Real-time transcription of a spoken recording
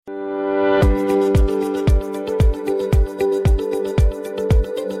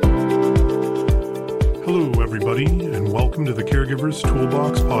welcome to the Caregivers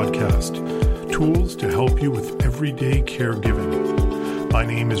Toolbox Podcast, tools to help you with everyday caregiving. My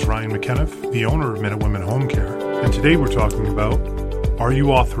name is Ryan McKenniff, the owner of Men and Women Home Care, and today we're talking about, are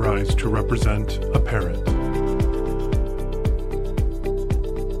you authorized to represent a parent?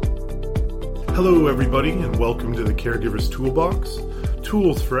 Hello everybody, and welcome to the Caregivers Toolbox,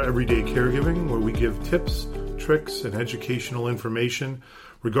 tools for everyday caregiving, where we give tips, tricks, and educational information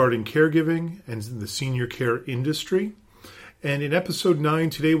regarding caregiving and the senior care industry. And in episode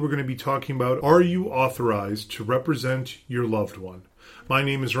 9 today, we're going to be talking about, are you authorized to represent your loved one? My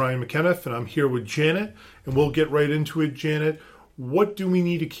name is Ryan McKenniff, and I'm here with Janet, and we'll get right into it. Janet, what do we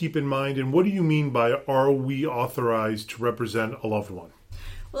need to keep in mind, and what do you mean by, are we authorized to represent a loved one?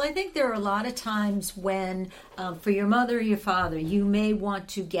 Well, I think there are a lot of times when, for your mother or your father, you may want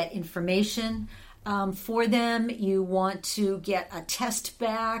to get information for them. You want to get a test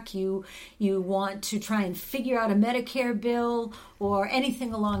back. You want to try and figure out a Medicare bill or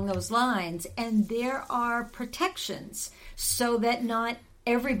anything along those lines. And there are protections so that not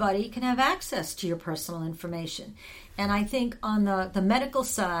everybody can have access to your personal information. And I think on the medical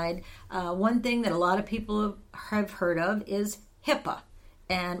side, one thing that a lot of people have heard of is HIPAA.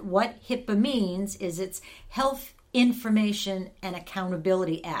 And what HIPAA means is it's Health Information and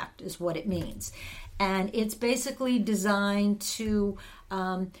Accountability Act is what it means. And it's basically designed to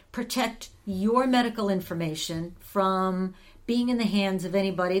protect your medical information from being in the hands of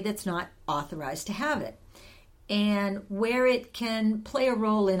anybody that's not authorized to have it. And where it can play a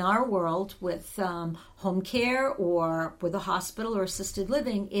role in our world with home care or with a hospital or assisted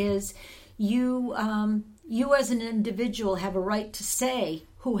living is you as an individual have a right to say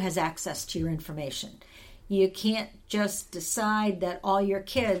who has access to your information. You can't just decide that all your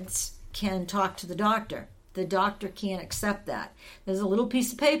kids can talk to the doctor. The doctor can't accept that. There's a little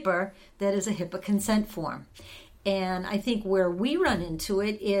piece of paper that is a HIPAA consent form. And I think where we run into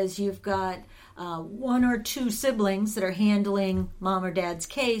it is you've got one or two siblings that are handling mom or dad's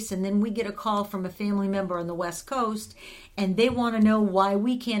case, and then we get a call from a family member on the West Coast, and they want to know why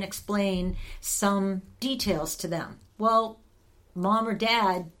we can't explain some details to them. Well, mom or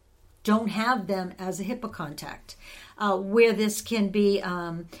dad don't have them as a HIPAA contact. Where this can be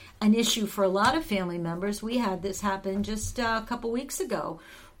an issue for a lot of family members, we had this happen just a couple weeks ago,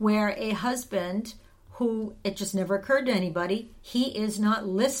 where a husband who, it just never occurred to anybody, he is not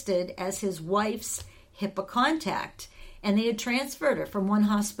listed as his wife's HIPAA contact. And they had transferred her from one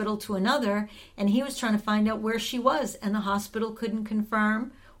hospital to another, and he was trying to find out where she was, and the hospital couldn't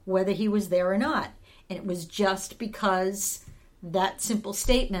confirm whether he was there or not. And it was just because that simple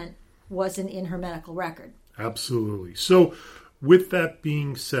statement wasn't in her medical record. Absolutely. So with that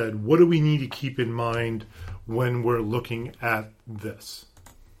being said, what do we need to keep in mind when we're looking at this?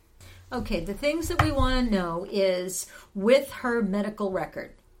 Okay, the things that we want to know is, with her medical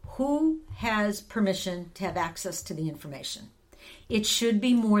record, who has permission to have access to the information? It should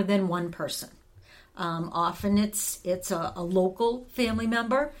be more than one person. Often it's a local family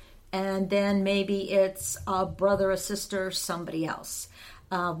member, and then maybe it's a brother, a sister, somebody else.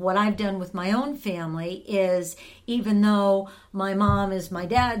 What I've done with my own family is, even though my mom is my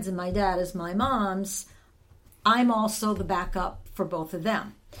dad's and my dad is my mom's, I'm also the backup for both of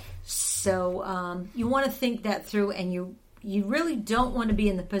them. So you want to think that through, and you really don't want to be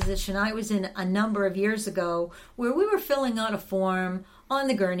in the position I was in a number of years ago, where we were filling out a form on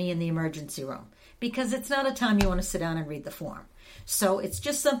the gurney in the emergency room, because it's not a time you want to sit down and read the form. So it's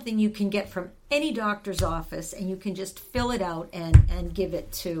just something you can get from any doctor's office, and you can just fill it out and give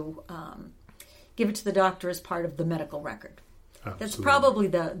it to the doctor as part of the medical record. Absolutely. That's probably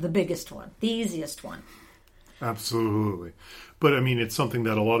the biggest one, the easiest one. Absolutely. But I mean, it's something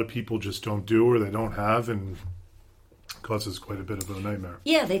that a lot of people just don't do, or they don't have, and causes quite a bit of a nightmare.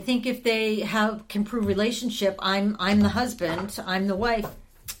 Yeah, they think if they can prove relationship, I'm the husband, I'm the wife.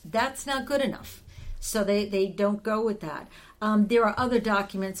 That's not good enough. So they don't go with that. There are other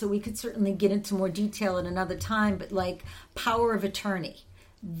documents that we could certainly get into more detail at another time, but like power of attorney,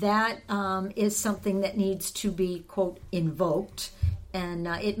 that is something that needs to be, quote, invoked. And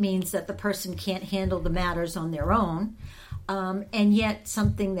it means that the person can't handle the matters on their own. And yet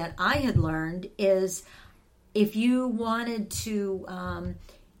something that I had learned is, if you wanted to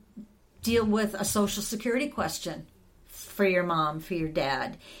deal with a Social Security question for your mom, for your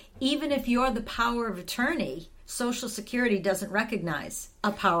dad, even if you're the power of attorney, Social Security doesn't recognize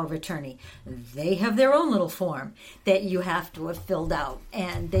a power of attorney. They have their own little form that you have to have filled out,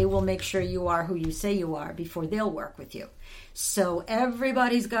 and they will make sure you are who you say you are before they'll work with you. So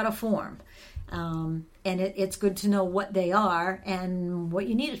everybody's got a form, and it's good to know what they are and what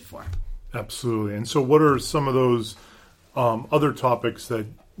you need it for. Absolutely. And so what are some of those other topics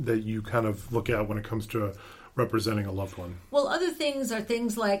that you kind of look at when it comes to representing a loved one? Well, other things are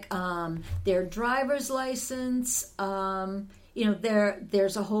things like their driver's license.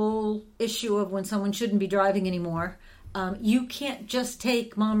 There's a whole issue of when someone shouldn't be driving anymore. You can't just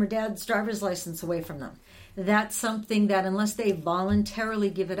take mom or dad's driver's license away from them. That's something that unless they voluntarily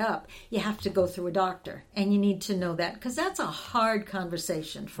give it up, you have to go through a doctor. And you need to know that because that's a hard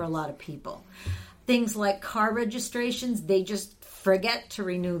conversation for a lot of people. Things like car registrations, they just forget to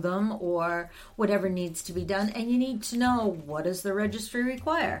renew them or whatever needs to be done. And you need to know, what does the registry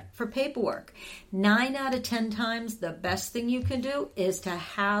require for paperwork? 9 out of 10 times, the best thing you can do is to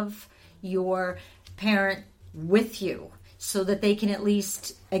have your parent with you so that they can at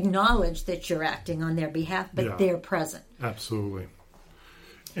least acknowledge that you're acting on their behalf, but they're present. Absolutely.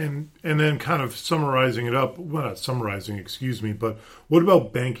 And then kind of summarizing it up, well, not summarizing, excuse me, but what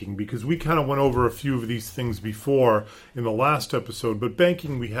about banking? Because we kind of went over a few of these things before in the last episode, but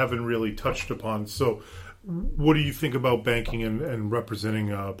banking we haven't really touched upon. So what do you think about banking and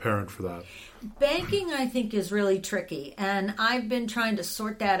representing a parent for that? Banking, I think, is really tricky. And I've been trying to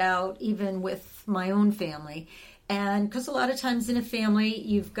sort that out even with my own family. And because a lot of times in a family,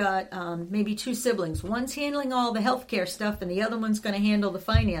 you've got maybe 2 siblings. One's handling all the healthcare stuff and the other one's going to handle the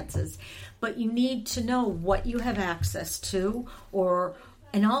finances. But you need to know what you have access to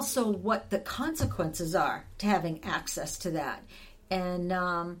and also what the consequences are to having access to that. And,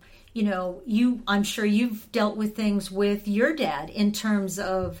 I'm sure you've dealt with things with your dad in terms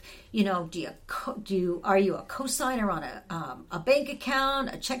of, are you a co-signer on a bank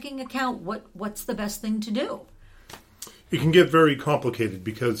account, a checking account? What's the best thing to do? It can get very complicated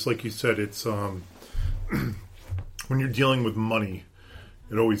because, like you said, it's when you're dealing with money,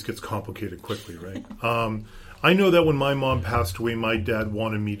 it always gets complicated quickly, right? I know that when my mom passed away, my dad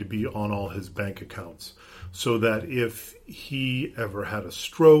wanted me to be on all his bank accounts so that if he ever had a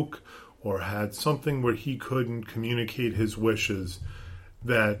stroke or had something where he couldn't communicate his wishes,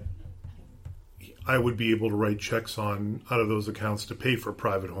 that I would be able to write checks out of those accounts to pay for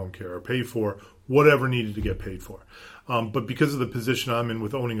private home care or pay for whatever needed to get paid for. But because of the position I'm in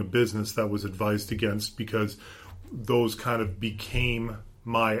with owning a business, that was advised against because those kind of became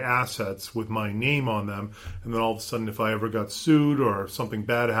my assets with my name on them. And then all of a sudden, if I ever got sued or something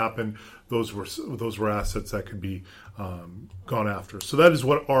bad happened, those were assets that could be gone after. So that is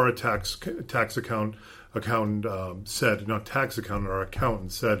what our tax accountant said, not tax accountant, our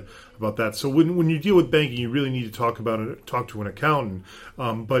accountant said about that. So when you deal with banking, you really need to talk to an accountant.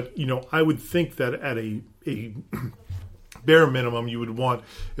 But I would think that at a bare minimum, you would want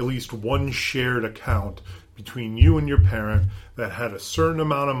at least one shared account between you and your parent that had a certain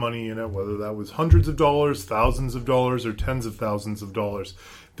amount of money in it, whether that was hundreds of dollars, thousands of dollars, or tens of thousands of dollars,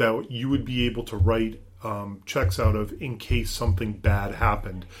 that you would be able to write checks out of in case something bad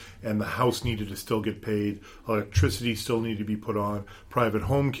happened and the house needed to still get paid, electricity still needed to be put on, private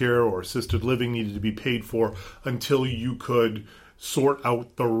home care or assisted living needed to be paid for until you could sort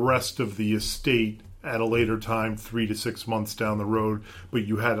out the rest of the estate at a later time, 3 to 6 months down the road, but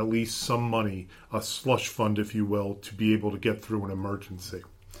you had at least some money, a slush fund, if you will, to be able to get through an emergency.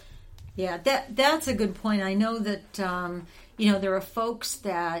 Yeah, that's a good point. I know that, there are folks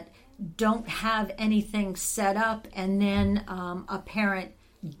that don't have anything set up and then a parent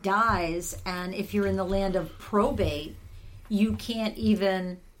dies, and if you're in the land of probate, you can't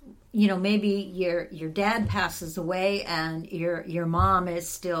even, maybe your dad passes away and your mom is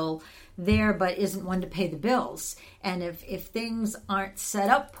still there but isn't one to pay the bills. And if things aren't set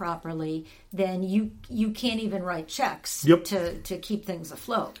up properly, then you can't even write checks to keep things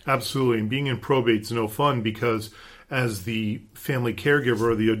afloat. Absolutely. And being in probate's no fun because as the family caregiver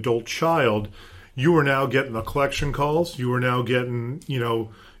or the adult child, you are now getting the collection calls. You are now getting,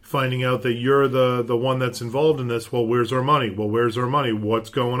 finding out that you're the one that's involved in this. Well, where's our money? What's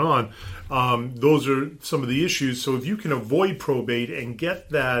going on? Those are some of the issues. So if you can avoid probate and get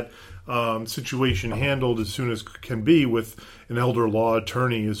that situation handled as soon as can be with an elder law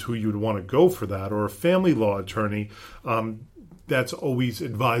attorney is who you'd want to go for that, or a family law attorney, that's always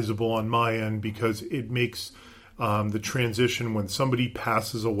advisable on my end because it makes the transition when somebody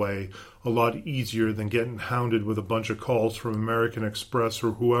passes away a lot easier than getting hounded with a bunch of calls from American Express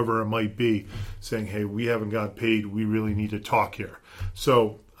or whoever it might be saying, hey, we haven't got paid, we really need to talk here.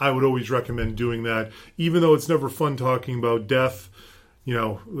 So I would always recommend doing that, even though it's never fun talking about death.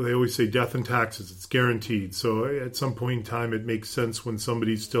 They always say death and taxes, it's guaranteed. So at some point in time, it makes sense when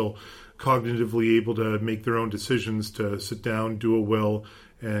somebody's still cognitively able to make their own decisions to sit down, do a will,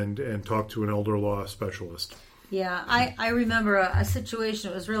 and talk to an elder law specialist. Yeah, I remember a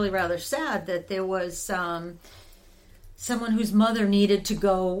situation. It was really rather sad that there was someone whose mother needed to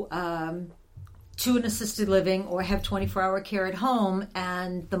go to an assisted living or have 24-hour care at home,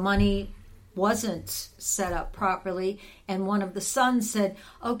 and the money wasn't set up properly, and one of the sons said,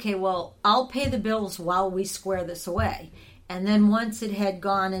 okay, well, I'll pay the bills while we square this away. And then once it had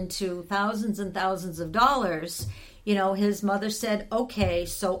gone into thousands and thousands of dollars, his mother said, okay,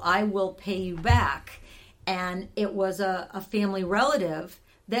 so I will pay you back. And it was a family relative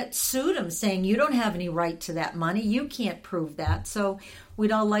that sued him, saying, you don't have any right to that money. You can't prove that. So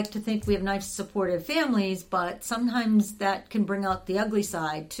we'd all like to think we have nice, supportive families, but sometimes that can bring out the ugly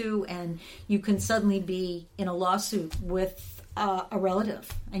side, too, and you can suddenly be in a lawsuit with a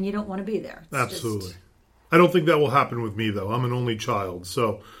relative, and you don't want to be there. Absolutely. I don't think that will happen with me, though. I'm an only child,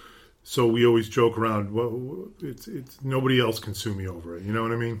 so we always joke around, well, it's nobody else can sue me over it. You know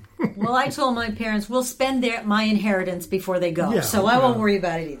what I mean? Well, I told my parents, we'll spend my inheritance before they go, so I won't worry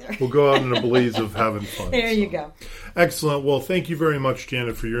about it either. We'll go out in a blaze of having fun. There you go. Excellent. Well, thank you very much,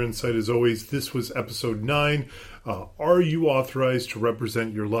 Janet, for your insight as always. This was episode 9. Are you authorized to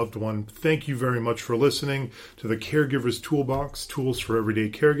represent your loved one? Thank you very much for listening to the Caregiver's Toolbox, Tools for Everyday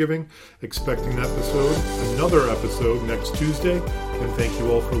Caregiving. Expect another episode next Tuesday. And thank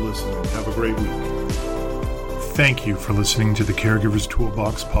you all for listening. Have a great week. Thank you for listening to the Caregiver's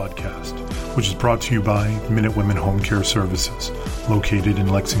Toolbox podcast, which is brought to you by Minute Women Home Care Services, located in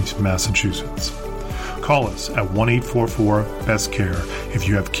Lexington, Massachusetts. Call us at 1-844-BEST-CARE if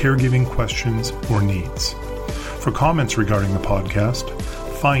you have caregiving questions or needs. For comments regarding the podcast,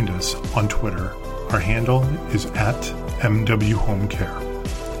 find us on Twitter. Our handle is @MWHomeCare.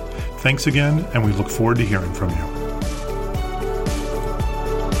 Thanks again, and we look forward to hearing from you.